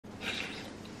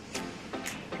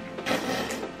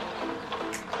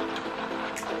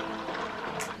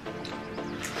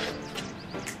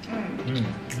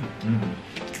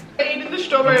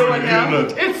now.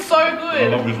 isn't it? It's so good. I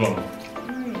love this one.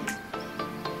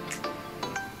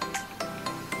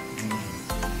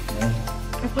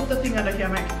 I put the thing under here,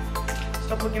 mate.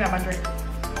 Stop looking at my drink.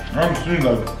 I'm seeing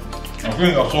like, I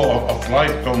think I saw a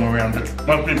flight going around it.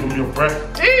 Must be from your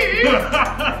breath.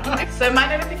 So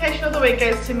my notification of the week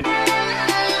goes to me.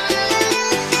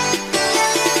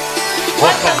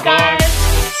 What's up, guys?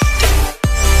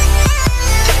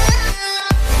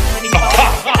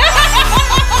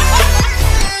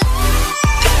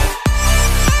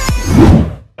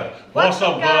 What's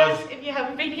up, guys? If you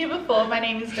haven't been here before, my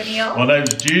name is Danielle. My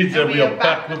name's Jude, and we are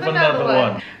back with another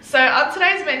one. So on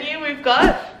today's menu, we've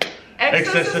got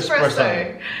Excess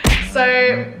Espresso.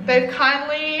 So they've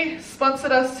kindly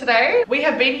sponsored us today. We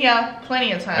have been here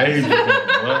plenty of times.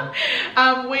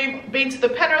 We've been to the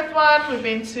Penrith one, we've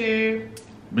been to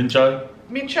Mincho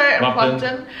and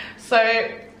Plumpton. So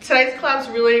today's collab's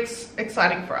really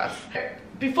exciting for us.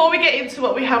 Before we get into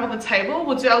what we have on the table,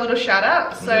 we'll do our little shout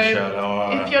out. So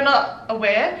if you're not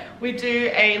aware, we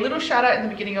do a little shout out in the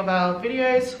beginning of our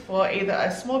videos for either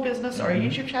a small business or a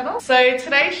YouTube channel. So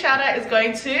today's shout out is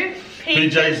going to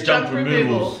PJ's Junk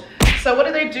Removals. So what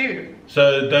do they do?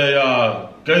 So they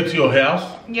go to your house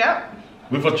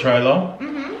with a trailer,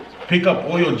 pick up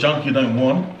all your junk you don't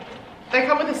want. They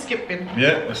come with a skip bin.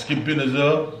 Yeah, a skip bin as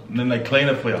well, and then they clean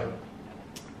it for you.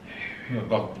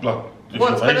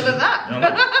 What's better than that?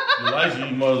 If you're lazy,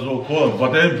 you might as well call them,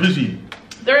 but they're in Brisbane.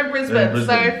 They're in Brisbane.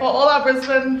 So for all our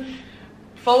Brisbane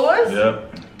followers,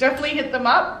 definitely hit them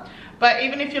up. But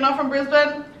even if you're not from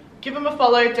Brisbane, give them a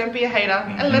follow, don't be a hater.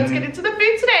 And let's get into the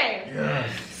food today. Yes.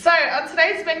 So on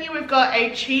today's menu, we've got a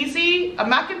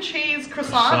mac and cheese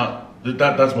croissant.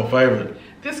 That's my favourite.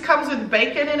 This comes with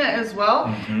bacon in it as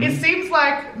well. It seems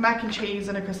like mac and cheese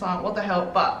and a croissant, what the hell?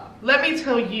 But let me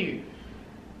tell you,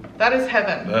 that is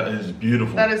heaven. That is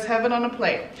beautiful. That is heaven on a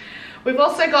plate. We've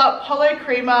also got polo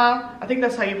crema, I think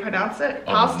that's how you pronounce it,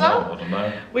 pasta. I don't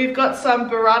know. We've got some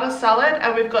burrata salad,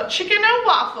 and we've got chicken and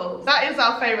waffles. That is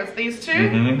our favorites, these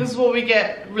two. This is what we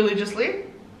get religiously.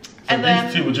 So and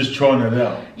these two, we're just trying it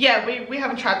out. Yeah, we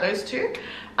haven't tried those two.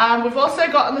 We've also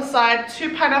got on the side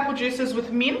 2 pineapple juices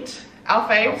with mint, our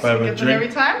faves, we get them every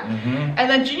time. And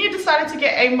then Junior decided to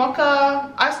get a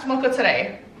iced mocha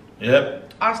today. Yep.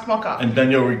 Iced mocha. And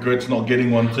Danielle regrets not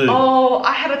getting one too. Oh,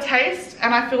 I had a taste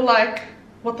and I feel like,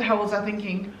 what the hell was I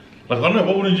thinking? Like, I don't know,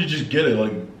 why wouldn't you just get it?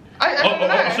 Like,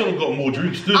 I should have got more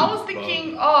drinks too. I was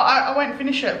thinking, I won't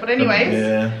finish it. But anyways,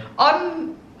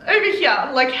 over here,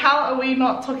 like, how are we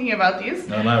not talking about this?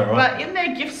 I know, right? But in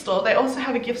their gift store, they also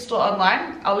have a gift store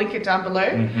online. I'll link it down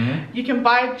below. You can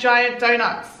buy giant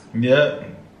donuts. Yeah.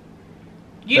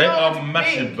 They are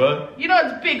massive, bro. You know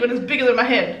it's big when it's bigger than my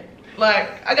head.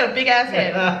 Like, I got a big ass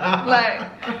head. Like,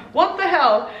 what the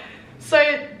hell? So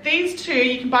these two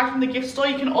you can buy from the gift store.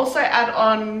 You can also add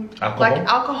on like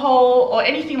alcohol or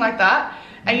anything like that.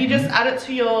 And you just add it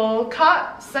to your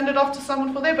cart, send it off to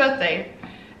someone for their birthday.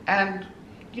 And,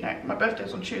 you know, my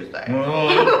birthday's on Tuesday.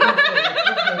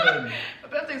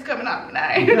 My birthday's coming up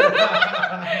now.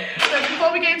 So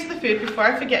before we get into the food, before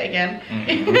I forget again,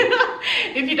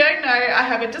 if you don't know, I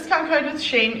have a discount code with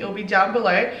SHEIN. It'll be down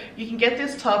below. You can get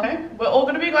this top. We're all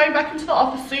going to be going back into the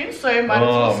office soon, so might as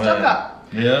well stock up.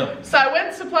 Yeah. So I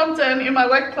went to Plumpton in my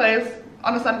workplace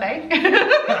on a Sunday.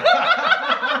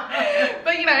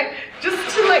 But you know,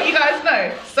 just to let you guys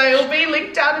know. So it'll be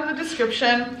linked down in the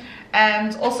description.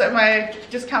 And also my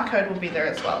discount code will be there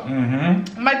as well.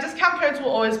 My discount codes will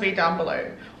always be down below.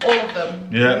 All of them.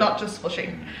 Yeah. Not just for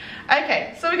SHEIN.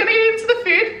 Okay, so we're going to get into the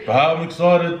food. I'm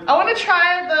excited. I want to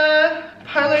try the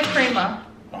polo crema.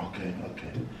 Okay.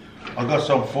 I got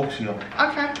some folks here.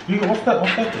 Okay. What's that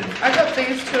there? I got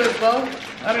these two as well.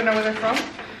 I don't know where they're from.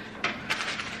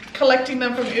 Collecting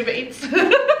them from Uber Eats.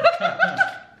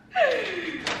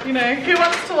 You know, who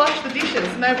wants to wash the dishes?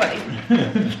 Nobody.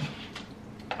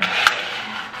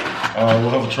 We'll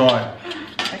have a try.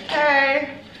 Okay.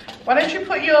 Why don't you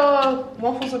put your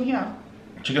waffles on here?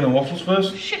 Chicken and waffles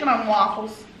first? Chicken and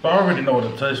waffles. But I already know what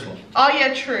it tastes like. Oh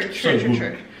yeah, true.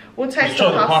 We'll taste the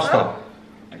pasta.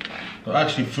 Okay. I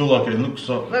actually feel like it looks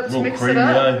real creamy.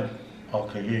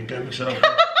 Okay, yeah, go mix it up.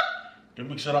 Go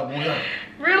mix it up, will ya?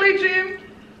 Really, Jim?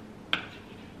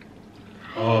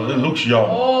 Oh, it looks yum.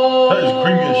 Oh, that is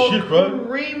creamy as shit, bro.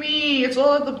 Creamy. It's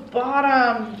all at the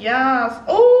bottom. Yes.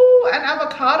 Oh, and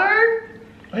avocado.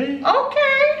 Hey.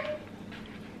 Okay.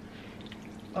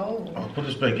 Oh. I'll put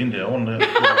this back in there. I want to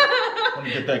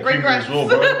get that creamy as well,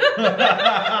 bro.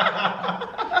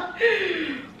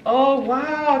 Oh,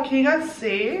 wow. Can you guys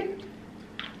see?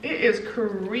 It is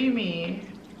creamy.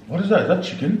 What is that? Is that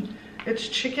chicken? It's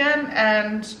chicken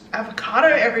and avocado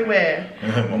everywhere.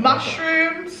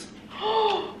 Mushrooms.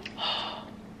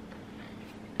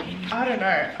 I don't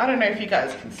know. I don't know if you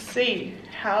guys can see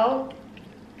how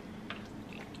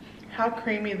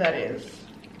creamy that is.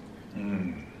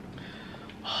 Mm.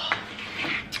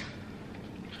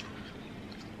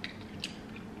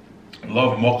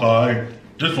 Love mocha, eh?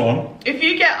 This one. If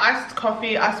you get iced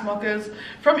coffee, iced mochas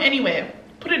from anywhere,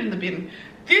 put it in the bin.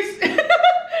 This,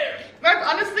 like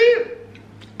honestly,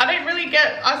 I don't really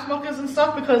get iced mochas and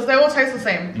stuff because they all taste the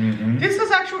same. Mm-hmm. This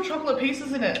has actual chocolate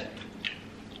pieces in it.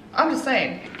 I'm just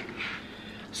saying.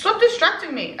 Stop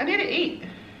distracting me. I need to eat.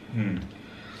 Mm.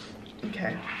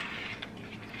 Okay.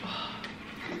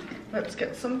 Let's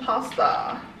get some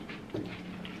pasta.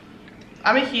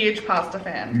 I'm a huge pasta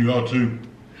fan. You are too.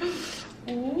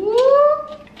 Ooh.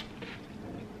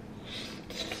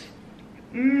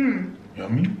 Mmm.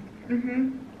 Yummy.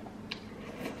 Mm-hmm.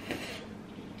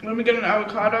 Let me get an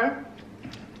avocado.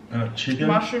 And a chicken.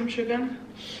 Mushroom chicken.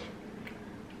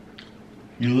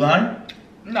 You like?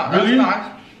 No, really? that's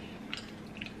nice.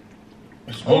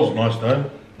 It smells nice though.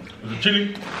 Is it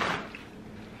chili?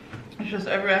 It's just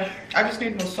everywhere. I just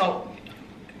need more salt.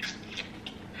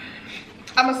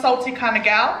 I'm a salty kind of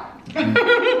gal.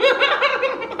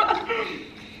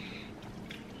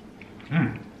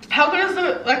 Mm. How good is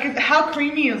it? Like, how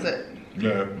creamy is it?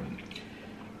 Yeah.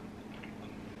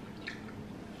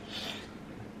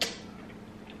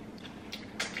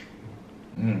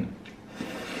 Mm.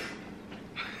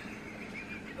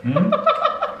 Mm.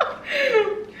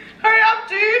 Hurry up,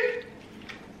 dude.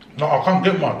 No, I can't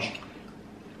get much.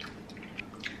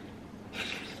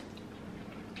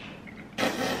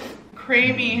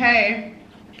 Creamy, hey.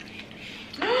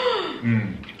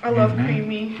 Mm. I love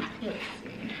creamy. Let's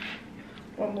see.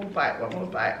 One more bite, one more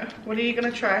bite. What are you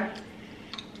gonna try?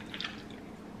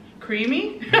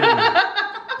 Creamy?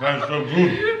 That's so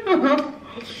good.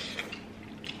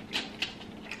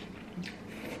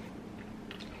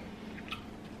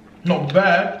 Not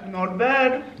bad. Not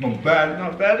bad. Not bad.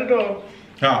 Not bad at all.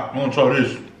 Yeah, I'm gonna try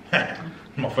this.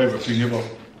 My favorite thing ever.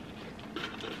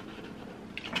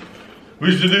 We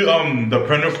used to do the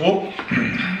Penrith walk.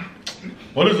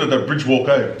 What is it? The bridge walk,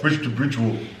 eh? Bridge to bridge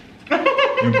walk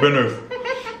in Penrith.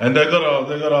 And they got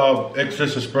a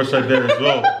excess espresso there as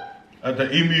well. At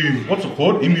the Emu, what's it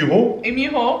called? Emu Hall? Emu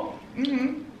Hall.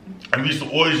 Mm-hmm. And we used to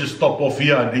always just stop off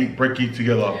here and eat brekkie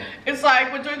together. It's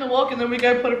like we're doing the walk and then we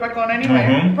go put it back on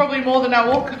anyway. Probably more than our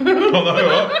walk. I know,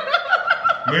 right?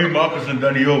 Me, Marcus and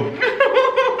Danielle.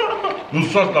 It was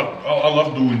such like, I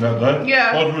love doing that though.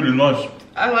 Yeah. It was really nice.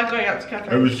 I like going out to cafe.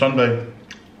 Every Sunday.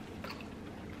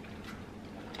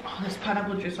 Oh, this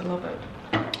pineapple juice, I love it.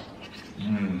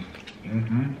 Mm.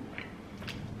 Mm-hmm.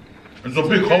 It's a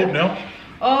bit cold now.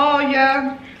 Oh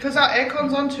yeah, because our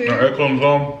aircon's on too. The aircon's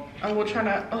on. And we're trying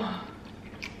to, oh.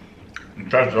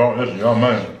 That's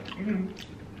yummy.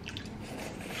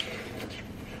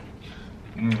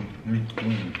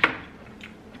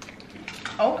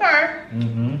 Okay.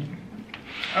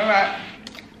 Alright.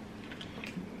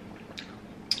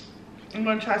 I'm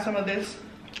gonna try some of this.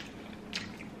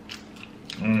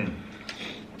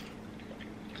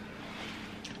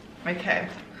 Okay.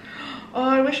 Oh,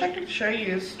 I wish I could show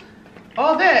you.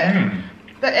 Oh, there.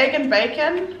 The egg and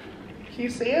bacon. Can you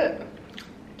see it?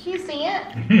 Can you see it?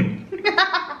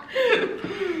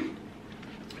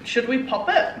 Should we pop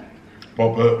it?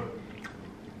 Pop it.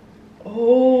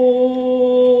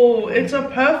 Oh, it's a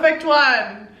perfect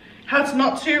one. How it's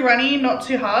not too runny, not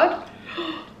too hard.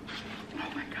 Oh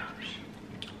my gosh.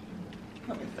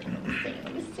 Let me see, let me see,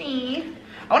 let me see.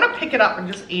 I want to pick it up and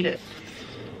just eat it.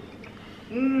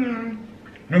 Let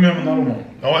me have another one.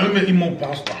 Oh, let me eat more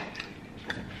pasta.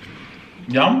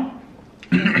 Yum?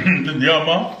 Yum,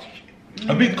 huh?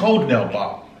 A bit cold now,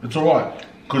 but it's alright.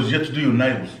 Because you have to do your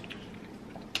nails.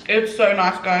 It's so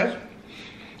nice, guys.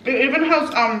 It even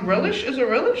has relish. Is it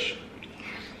relish?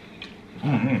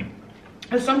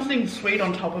 There's something sweet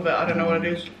on top of it. I don't know what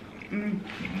it is.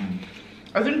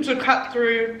 I think to cut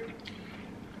through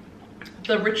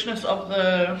the richness of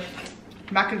the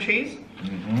mac and cheese,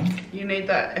 you need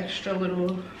that extra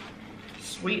little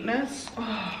sweetness.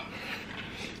 Oh.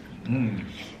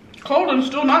 Cold and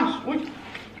still nice. Ooh.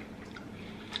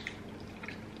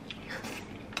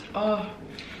 Oh.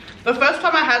 The first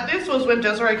time I had this was when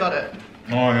Desiree got it.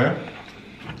 Oh yeah?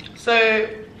 So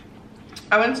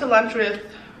I went to lunch with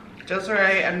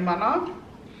Desiree and Mana.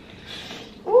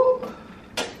 Ooh.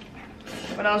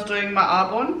 When I was doing my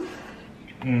Arbonne.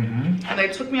 And they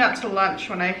took me out to lunch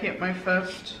when I hit my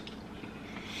first,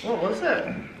 what was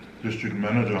it? District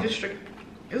manager. District,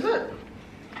 is it?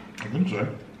 I think so.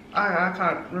 I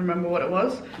can't remember what it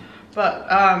was. But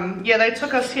yeah, they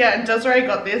took us here and Desiree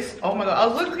got this. Oh my god, I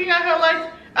was looking at her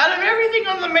like, out of everything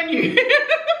on the menu.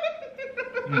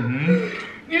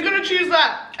 You you're gonna choose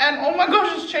that. And oh my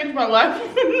gosh, it's changed my life.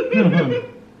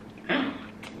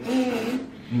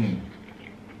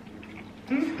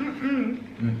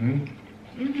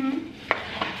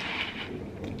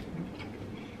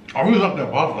 I really like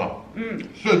that pasta.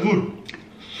 So good.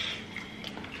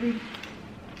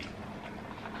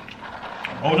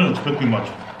 I wasn't expecting much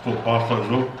for pasta as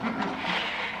well.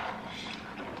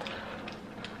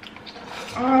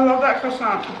 Oh, I love that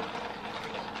croissant.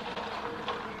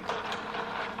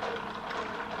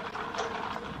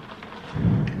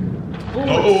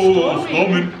 Oh,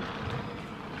 storming.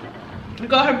 We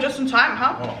got home just in time,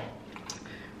 huh? Oh.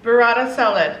 Burrata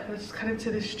salad. Let's just cut into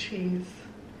this cheese.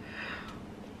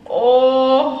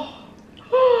 Oh.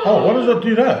 Oh, what does that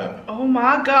do that? Oh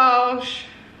my gosh.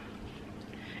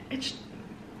 It's.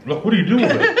 Look, what do you do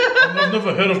with it? I've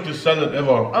never heard of this salad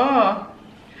ever. Oh.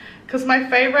 Because my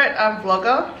favorite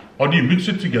vlogger. Oh, do you mix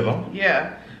it together?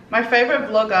 Yeah. My favorite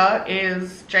vlogger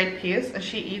is Jade Pierce, and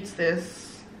she eats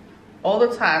this all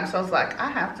the time. So I was like, I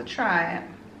have to try it.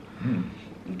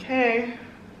 Okay.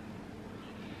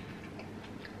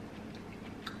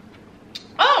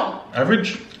 Oh!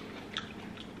 Average?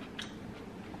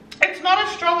 It's not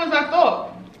as strong as I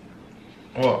thought.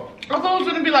 What? I thought it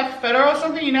was gonna be like feta or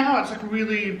something. You know how it's like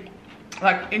really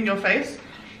like in your face?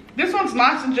 This one's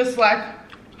nice and just like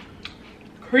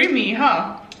creamy,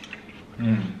 huh?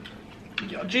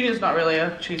 Junior's not really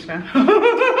a cheese fan.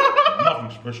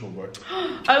 Nothing special, but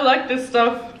I like this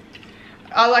stuff.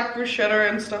 I like bruschetta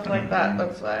and stuff like that,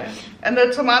 that's why. And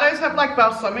the tomatoes have like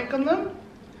balsamic on them.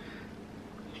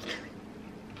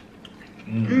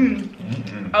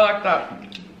 I like that.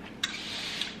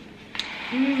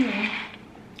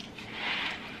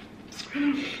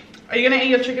 Are you gonna eat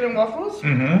your chicken and waffles?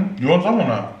 You want some or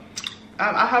not?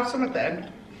 I have some at the end.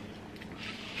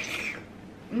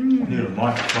 I need a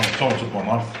knife. Someone took my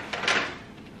knife.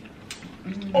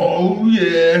 Oh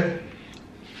yeah.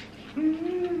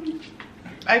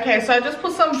 Okay, so I just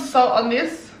put some salt on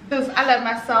this because I love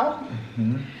my salt.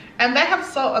 And they have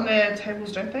salt on their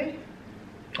tables, don't they?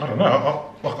 I don't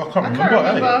know. I can't remember. I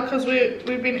can't remember because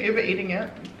we've been overeating it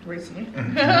recently.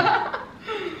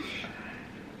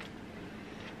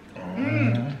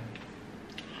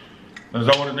 Is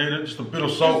that what it needed? Just a bit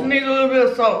of salt? Just need a little bit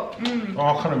of salt. Oh,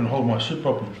 I can't even hold my shit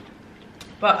properly.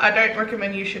 But I don't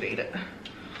recommend you should eat it.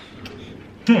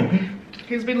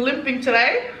 He's been limping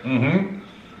today.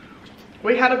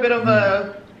 We had a bit of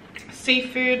a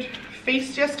seafood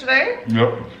feast yesterday.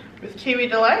 Yep. With Kiwi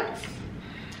Delights.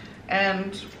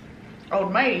 And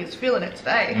old mate is feeling it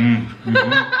today.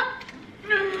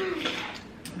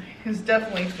 He's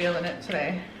definitely feeling it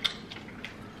today.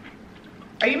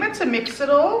 Are you meant to mix it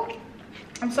all?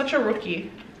 I'm such a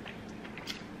rookie.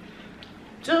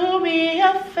 Do me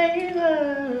a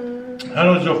favor.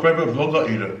 How does your favorite vlogger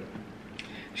eat it?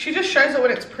 She just shows it when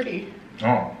it's pretty.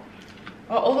 Oh.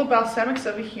 Oh, all the balsamics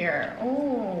over here.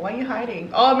 Oh, why are you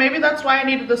hiding? Oh, maybe that's why I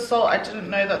needed the salt. I didn't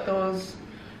know that there was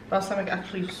balsamic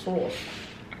actually sauce.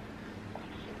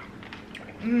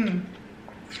 It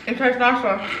tastes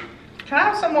nicer. Can I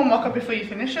have some more mocha before you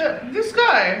finish it? This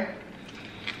guy.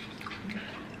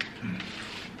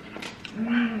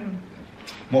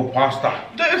 More pasta.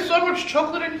 There is so much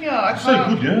chocolate in here. I It's so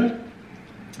can't. good, yeah?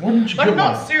 Why didn't you Like get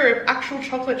not one? syrup, actual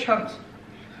chocolate chunks.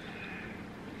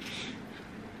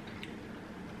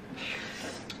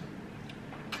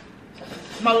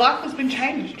 My life has been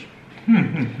changed.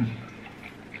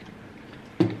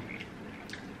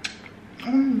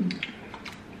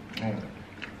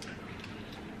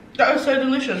 That was so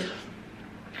delicious.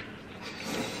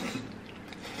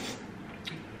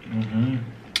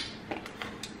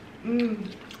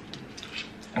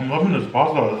 I'm loving this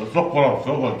pasta. It's not what I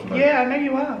felt like today. Yeah, I know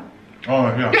you are. Oh,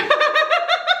 yeah. Guys,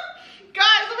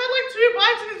 I've had like 2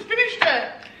 bites and he's finished it.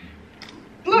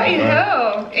 Bloody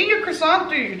hell. Eat your croissant,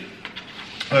 dude.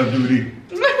 I have DVD.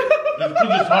 It's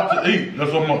because it's hard to eat.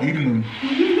 That's why I'm not eating them.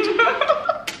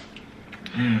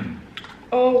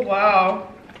 Oh, wow.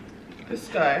 This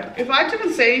guy. If I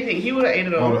didn't say anything, he would have ate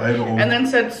it all. I would've ate it all. And then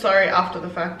said sorry after the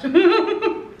fact.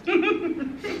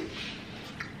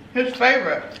 His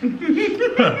favorite.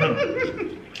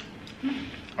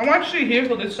 I'm actually here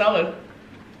for this salad.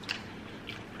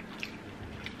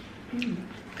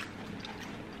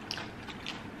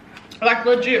 Like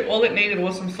legit, all it needed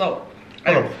was some salt.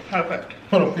 And perfect.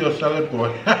 What a pure salad boy.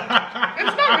 It's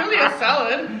not really a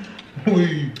salad.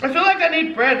 I feel like I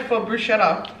need bread for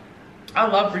bruschetta. I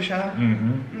love bruschetta.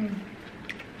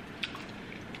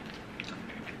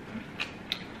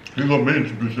 You got me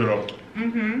into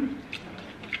bruschetta.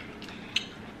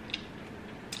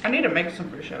 I need to make some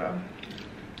bruschetta.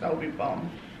 That would be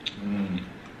bomb.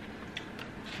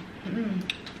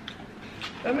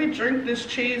 Let me drink this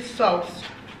cheese sauce.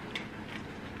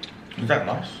 Is that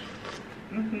nice?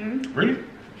 Mm-hmm. Really?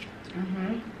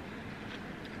 Mm-hmm.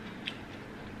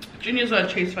 Junior's not a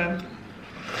cheese fan.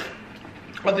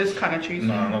 Or this kind of cheese.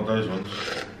 No, not those ones.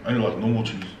 I only like normal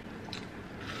cheese.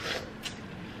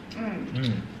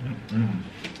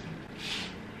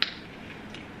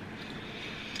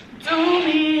 Do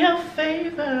me a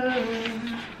favor.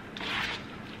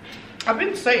 I've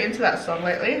been so into that song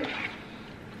lately.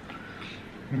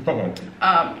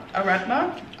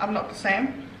 Aradna, I'm not the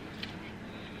same.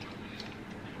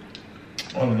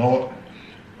 I don't know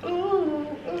it. Ooh,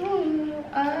 ooh,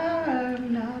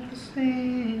 I'm not the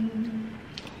same.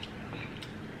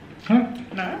 Huh?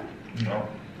 No? No.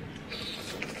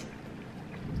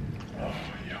 Oh,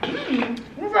 yeah.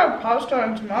 What about pasta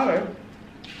and tomato?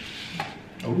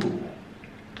 Ooh.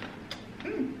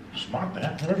 Smart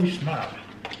there. Very smart.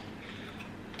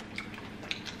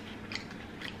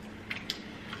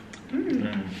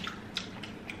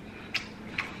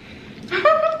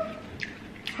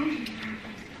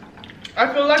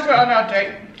 I feel like we're on our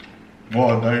date.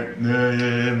 What, mate?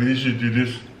 Yeah. We should do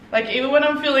this. Like, even when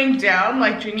I'm feeling down,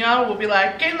 like Junior will be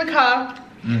like, get in the car.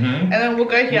 And then we'll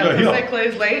go here because they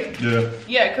close late. Yeah.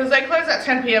 Yeah, because they close at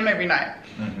 10 p.m. every night.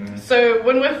 So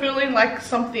when we're feeling like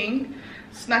something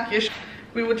snackish,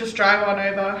 we would just drive on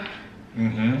over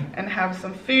and have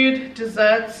some food,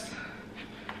 desserts,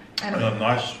 and a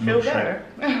nice feel better.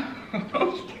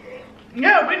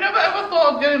 Yeah, we never ever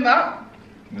thought of getting that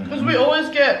because we always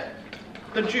get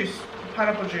the juice,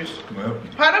 pineapple juice.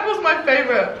 Yep. Pineapple's my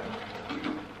favorite.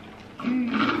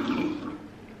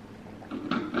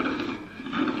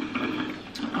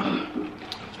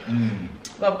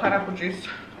 Love pineapple juice.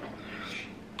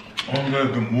 I'm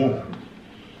gonna get more.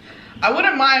 I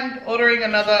wouldn't mind ordering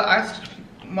another iced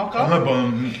mocha. I know, but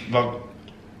I'm like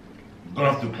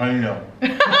gonna have to pay now.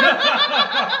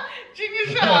 Junior,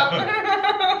 shut up.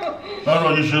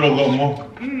 No, you should have got more.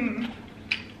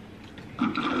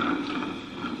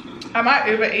 I might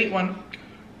overeat one.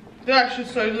 They're actually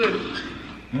so good.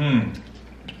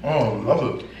 Oh, I love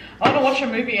it. I want to watch a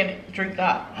movie and drink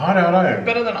that. How do I?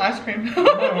 Better than ice cream.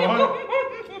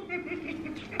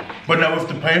 But now we have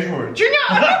to pay for it. Junior!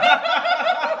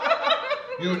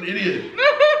 You're an idiot.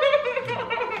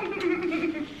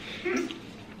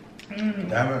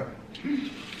 Damn it.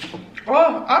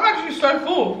 Oh, I'm actually so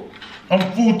full. I'm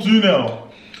full too now.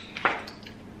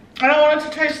 And I wanted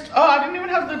to taste. Oh, I didn't even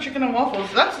have the chicken and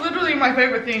waffles. That's literally my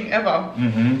favorite thing ever.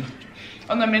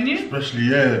 On the menu. Especially,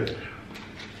 yeah.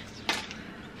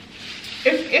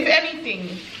 If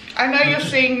anything, I know you're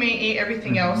seeing me eat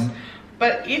everything else,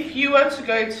 but if you were to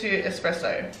go to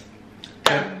Espresso,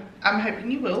 I'm hoping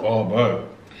you will. Oh, bro.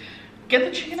 Get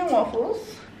the chicken and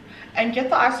waffles, and get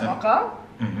the iced mocha,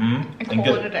 and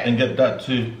call it a day. And get that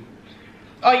too.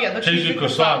 Oh yeah, the cheesy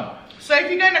croissant. So if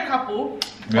you're going a couple,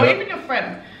 or even your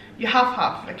friend, you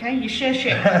half, okay? You share.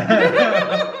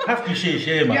 Have to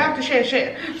share, man. You have to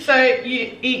share. So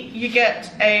you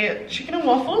get a chicken and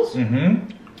waffles.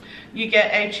 You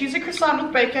get a cheesy croissant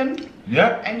with bacon.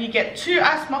 Yeah. And you get 2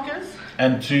 iced mochas.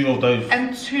 And 2 of those.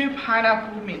 And 2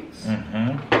 pineapple mints.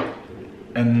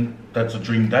 And that's a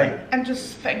dream date. And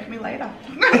just thank me later.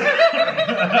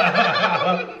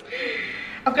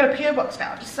 I've got a PO box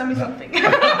now. Just send me something.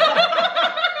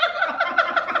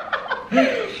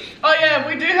 Oh yeah,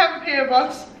 we do have a PO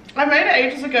box. I made it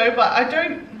ages ago, but I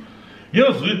don't. You know,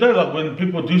 it's weird though, like when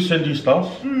people do send you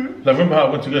stuff. Like remember how I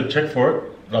went to go check for it?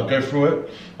 Like go through it.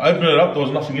 I opened it up, there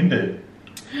was nothing in there.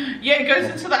 Yeah, it goes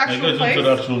into the actual place. Into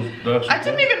the actual I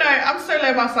didn't even know. I'm so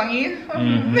low masangi.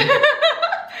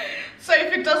 So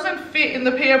if it doesn't fit in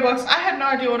the PO box, I had no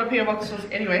idea what a PO box was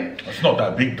anyway. It's not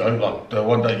that big though, like the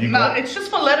one that you got. No, it's just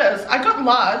for letters. I got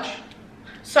large,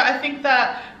 so I think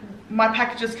that my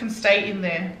packages can stay in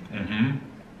there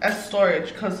as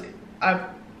storage because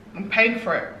I'm paying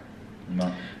for it.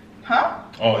 No. Huh?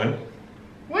 Oh yeah.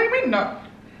 What do you mean no?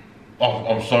 Oh,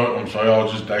 I'm sorry. I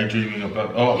was just daydreaming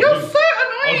about. Oh, You're so annoying.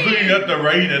 I was looking at the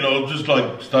rain and I was just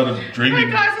like started dreaming.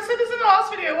 Hey guys, I said this in the last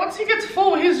video. Once he gets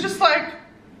full, he's just like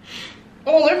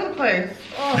all over the place.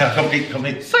 Oh. Yeah, come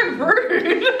eat. So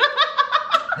rude.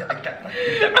 I'll eat that one.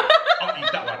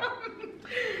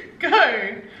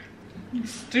 Go.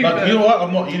 Stupid. Like, you know what?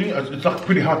 I'm not eating. It's like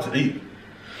pretty hard to eat.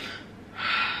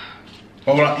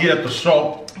 But when I eat at the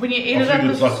shop, when you eat it at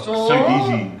the store, so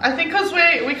easy. I think because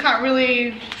we can't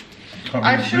really.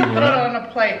 I should have put it on a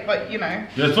plate, but you know.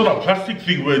 Yeah, it's not a plastic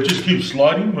thing where it just keeps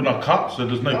sliding when I cut, so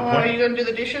there's no point. Are you gonna do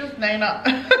the dishes? No, you're not.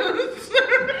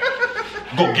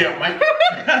 Go get it, mate.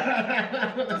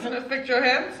 Doesn't affect your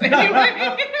hands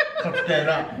anyway. Come stand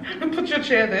up. Put your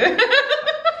chair there.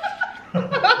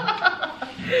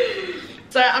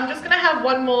 So I'm just gonna have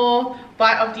one more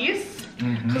bite of this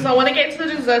because I want to get into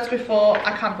the desserts before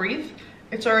I can't breathe.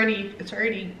 It's already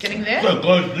getting there. So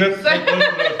close, yes. So close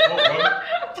to that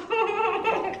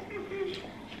spot,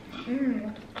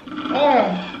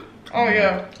 Oh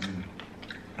yeah.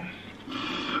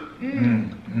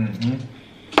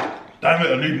 Damn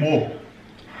it, I need more.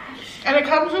 And it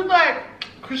comes with like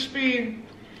crispy,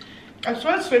 I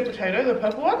swear it's sweet potato, the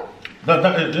purple one. I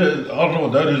don't know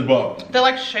what that is, but they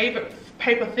like shave it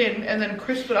paper thin and then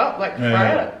crisp it up, like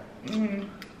fry it.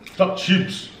 It's like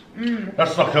chips.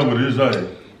 That's like how it is, eh?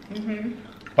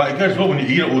 But it goes well when you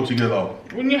eat it all together.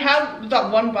 When you have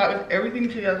that one bite with everything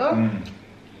together,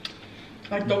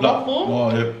 like the waffle.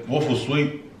 Oh yeah, waffle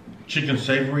sweet, chicken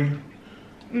savory.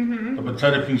 The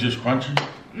potato thing's just crunchy.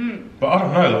 But I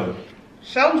don't know though.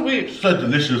 Sounds weird. So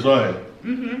delicious, eh?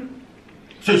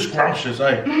 So scrumptious,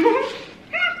 eh?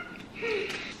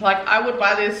 Like I would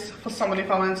buy this for someone if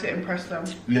I wanted to impress them.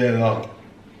 Yeah,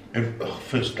 like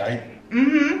first date.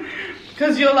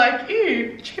 Because you're like,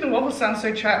 ew, chicken and waffle sounds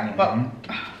so chat, but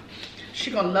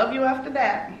she gonna love you after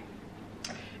that.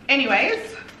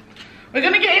 Anyways, we're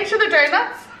gonna get into the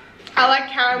donuts. I like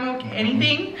caramel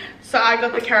anything, so I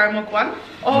got the caramel one.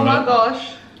 Oh my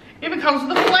gosh, it even comes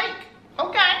with a flake.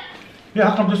 Okay. Yeah,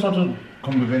 how come this one doesn't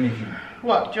come with anything?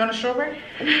 What, do you want a strawberry?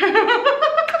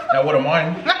 Now what am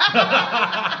mine?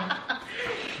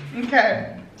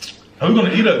 Okay. How are we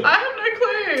gonna eat it? I have no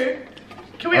clue.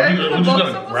 Can we open the box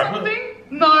up or something?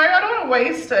 No, I don't want to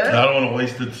waste it. I don't want to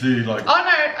waste it too. Like. Oh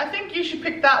no, I think you should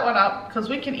pick that one up because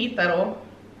we can eat that all.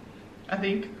 I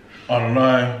think. I don't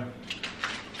know.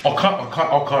 I'll cut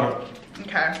it.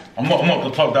 Okay. I'm not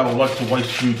the type that would like to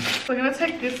waste food. So we're gonna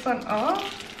take this one off.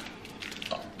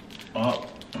 Oh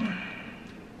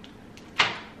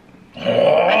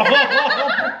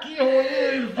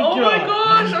my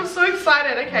gosh, I'm so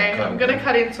excited. Okay, I'm gonna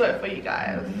cut into it for you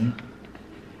guys.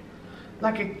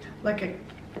 Like a,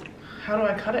 how do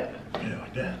I cut it?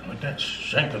 Yeah, like that.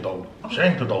 Shank the dog.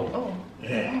 Shank the dog. Oh.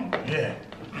 Yeah.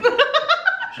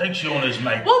 Shake Shiona's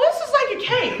mate. Well, this is like a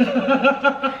cake.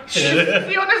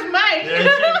 Siona's mate. Yeah,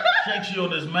 shake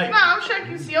Shiona's mate. No, I'm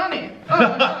shaking Sione. Oh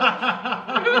my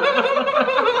God.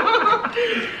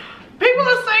 People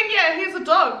are saying, yeah, he's a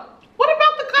dog. What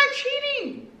about the guy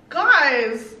cheating?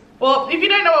 Guys. Well, if you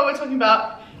don't know what we're talking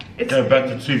about, it's... Go back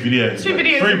to 2 videos ago. 3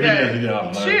 videos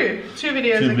ago. Two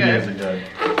videos ago.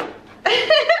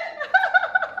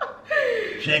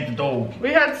 Shank the dog.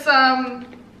 We had some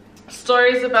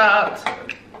stories about...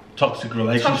 Toxic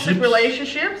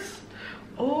relationships.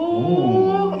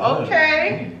 Oh,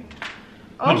 okay.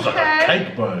 Looks like a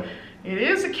cake, bro. It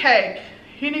is a cake.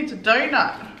 Who needs a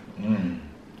donut?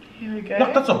 Here we go.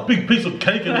 Look, that's a big piece of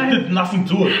cake and it did nothing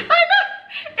to it. I know.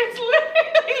 It's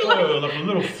literally like a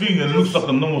little thing and it looks like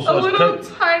a normal size cake. A little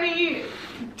tiny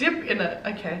dip in it.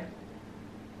 Okay.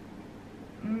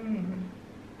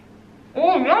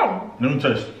 Oh, yum. Let me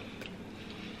taste.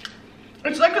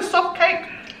 It's like a soft cake.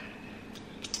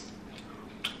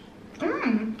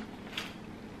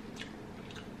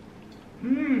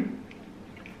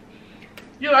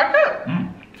 You like it?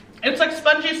 It's like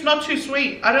spongy, it's not too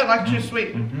sweet. I don't like too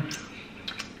sweet.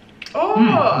 Oh,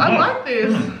 I like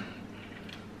this.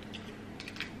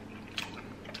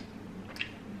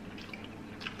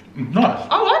 Nice.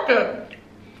 I like it.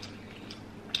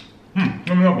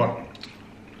 Let me have one.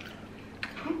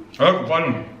 I like the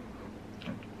bottom.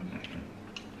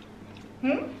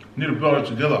 Need to blend it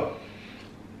together.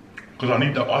 Because I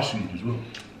need the icing as well.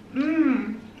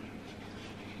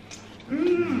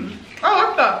 I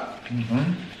like that.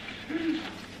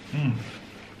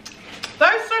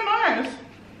 That is so nice.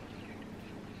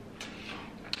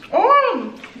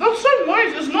 Oh, that's so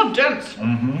nice. It's not dense.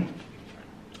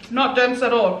 Not dense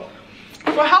at all.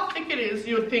 For how thick it is,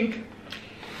 you would think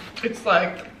it's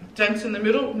like dense in the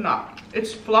middle. Nah,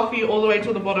 it's fluffy all the way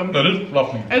to the bottom. It is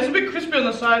fluffy. And it's a bit crispy on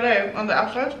the side, eh? On the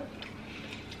outside.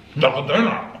 Like a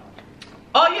donut.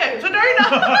 Oh yeah, it's a donut.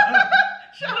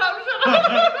 Shut up.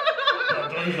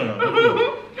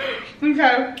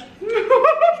 Okay.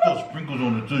 It's got sprinkles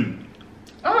on it too.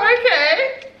 Oh,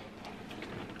 okay.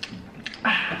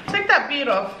 Take that beard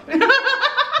off. It's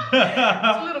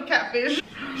a little catfish.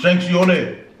 Thanks,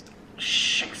 Shione.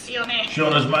 Shione.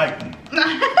 Shiona's mate.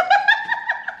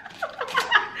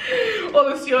 All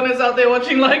the Siones out there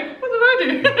watching like, what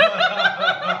did I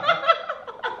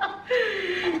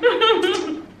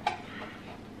do?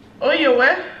 Oh, you're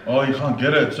wet? Oh, you can't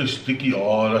get it. It's so sticky.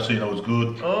 Oh, that's how you know it's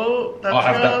good. Oh, that's I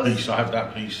have that piece. I have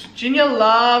that piece. Junior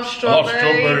loves strawberry. I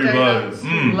love strawberry, donuts.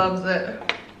 bro. Loves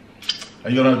it. Are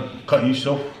you gonna cut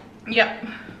yourself? Yep.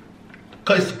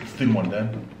 Cut a thin one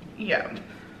then. Yeah.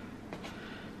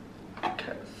 Okay.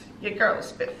 Your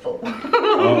girl's a bit full.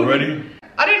 Oh, ready?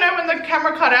 I didn't know when the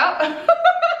camera cut out.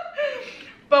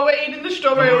 But we're eating the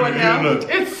strawberry one now.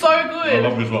 It's so good. I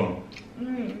love this one.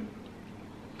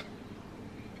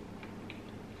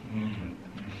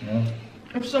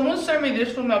 If someone sent me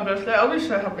this for my birthday, I'll be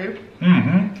so happy.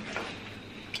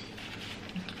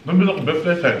 Let me look at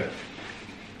birthday cake.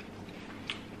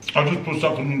 I'll just put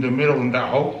something in the middle in that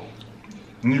hole.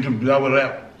 And you can blow it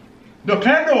out. The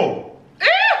candle!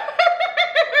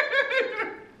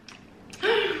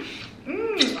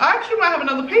 I actually might have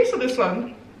another piece of this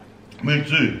one. Me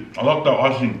too. I like that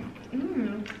icing.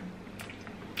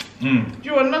 Do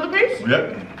you want another piece?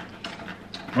 Yep.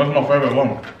 That's my favourite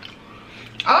one.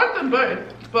 I like them both,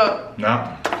 but...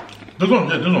 Nah. This one's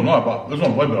nice, but this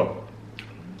one's way better.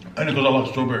 Only because I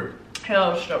like strawberry. I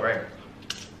love strawberry.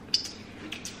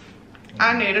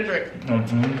 I need a drink.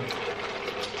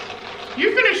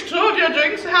 You finished 2 of your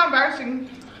drinks? How embarrassing.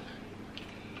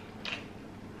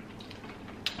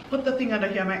 Put the thing under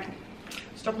here, mate.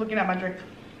 Stop looking at my drink.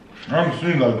 I haven't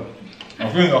seen like, I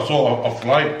think I saw a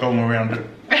fly going around it.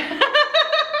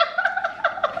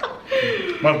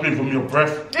 Must be from your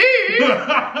breath.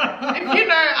 If you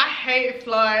know, I hate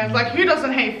flies. Like, who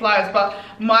doesn't hate flies? But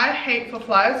my hate for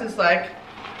flies is like,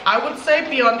 I would say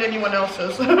beyond anyone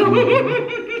else's.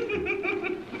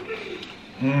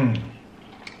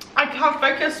 I can't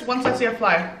focus once I see a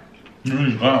fly. You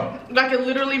really can't. Like, it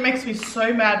literally makes me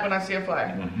so mad when I see a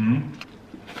fly.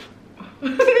 I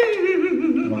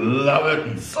love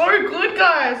it. So good,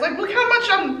 guys. Like, look how much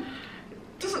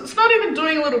it's not even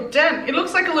doing a little dent. It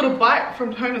looks like a little bite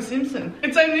from Homer Simpson.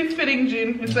 It's only fitting,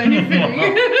 Jin. It's only fitting.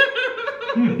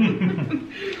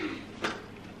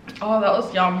 Oh, that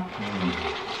was yum.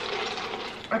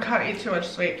 I can't eat too much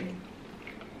sweet.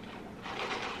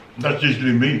 That's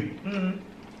usually me.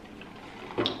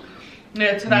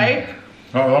 Yeah, today.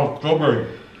 I love strawberry.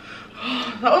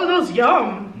 That was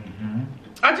yum.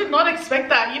 I did not expect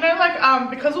that. You know, like,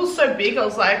 because it was so big, I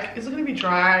was like, is it going to be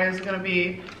dry? Is it going to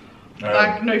be,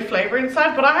 like, no flavor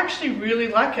inside? But I actually really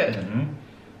like it.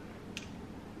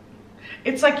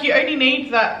 It's like you only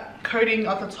need that coating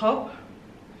at the top.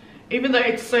 Even though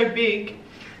it's so big,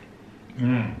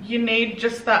 you need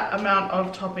just that amount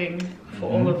of topping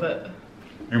for all of it.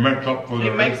 It makes up for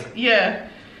the rest. Yeah,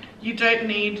 you don't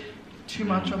need too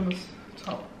much on this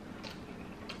top.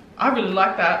 I really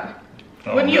like that.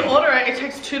 When you order it, it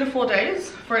takes 2 to 4 days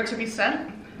for it to be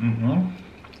sent.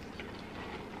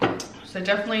 So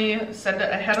definitely send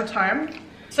it ahead of time.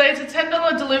 So it's a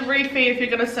 $10 delivery fee if you're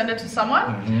going to send it to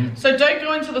someone. So don't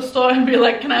go into the store and be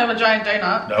like, can I have a giant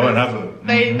donut? They won't have it.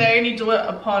 They only do it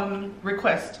upon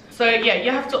request. So yeah, you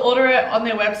have to order it on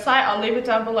their website. I'll leave it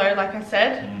down below, like I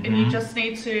said. And you just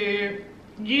need to,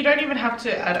 you don't even have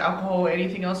to add alcohol or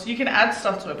anything else. You can add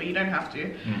stuff to it, but you don't have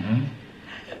to.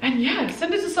 And yeah,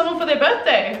 send it to someone for their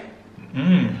birthday.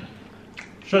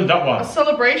 Sure, that one. A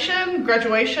celebration,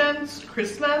 graduations,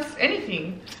 Christmas,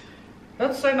 anything.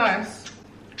 That's so nice.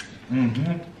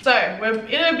 So we're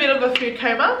in a bit of a food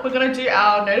coma. We're going to do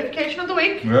our notification of the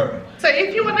week. So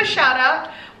if you want a shout out,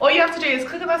 all you have to do is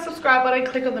click on that subscribe button,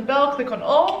 click on the bell, click on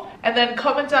all, and then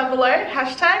comment down below,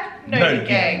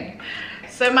 #NotiGang.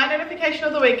 So my notification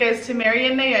of the week goes to Mary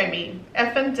and Naomi.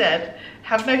 Effin' dead.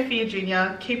 Have no fear,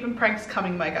 Junior. Keepin' pranks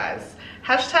coming, my guys.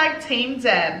 #Team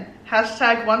Dan.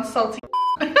 #one salty.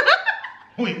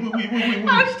 Wait.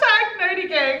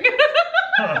 #NotiGang.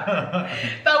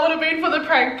 That would have been for the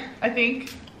prank, I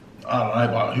think. I don't know,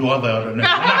 but who are they? I don't know.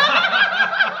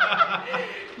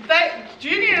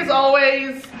 Junior is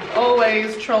always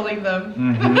trolling them.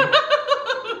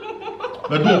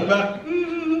 They do it back.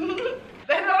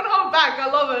 They don't hold back. I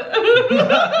love it.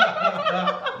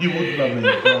 You would love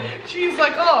it. She's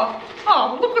like, oh,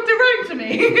 look what they're doing to me.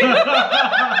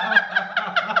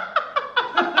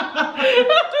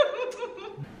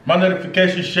 My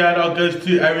notification shout out goes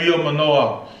to Ariel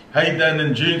Manoa. Hey Dan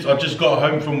and Junes, I just got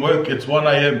home from work. It's 1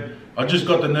 AM. I just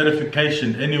got the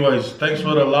notification. Anyways, thanks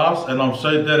for the laughs, and I'm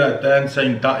so dead at Dan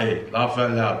saying dae, laugh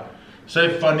out loud. So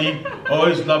funny.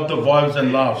 Always love the vibes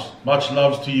and laughs. Much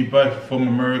loves to you both from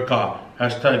America.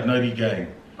 #NotiGang.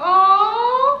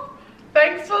 Aww.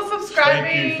 Thanks for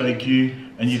subscribing. Thank you.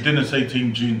 And you didn't say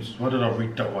Team Junes. Why did I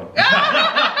read that one?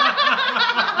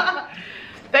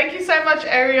 Thank you so much,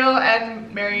 Ariel and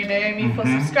Mary and Naomi, for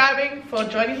subscribing, for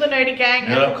joining the NotiGang,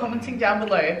 and for commenting down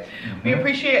below. We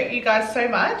appreciate you guys so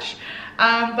much.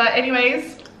 But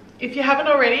anyways, if you haven't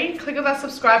already, click on that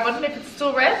subscribe button if it's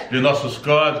still red. You're not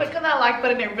subscribed. Click on that like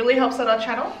button, it really helps out our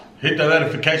channel. Hit the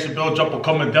notification bell, drop a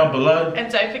comment down below.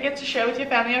 And don't forget to share with your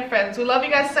family and friends. We love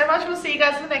you guys so much. We'll see you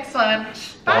guys in the next one.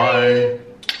 Bye.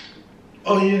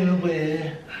 Oh yeah,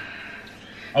 where?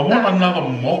 I want another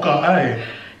mocha, eh?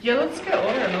 Yeah, let's go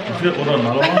order another one. Let's order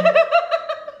another one.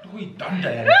 Look, we done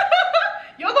that.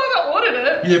 You're the one that ordered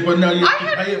it. Yeah, but now you have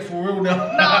to pay it for real now. No,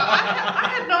 I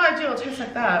had no idea it would taste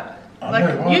like that.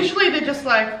 Usually they're just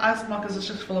like ice mochas, it's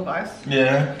just full of ice.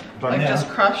 Yeah, but like now, just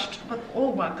crushed. But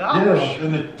oh my gosh. Yeah,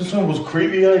 and this one was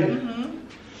creamy, eh?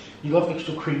 You love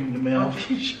extra cream in your mouth.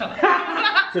 Shut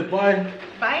up. So bye.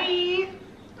 Bye.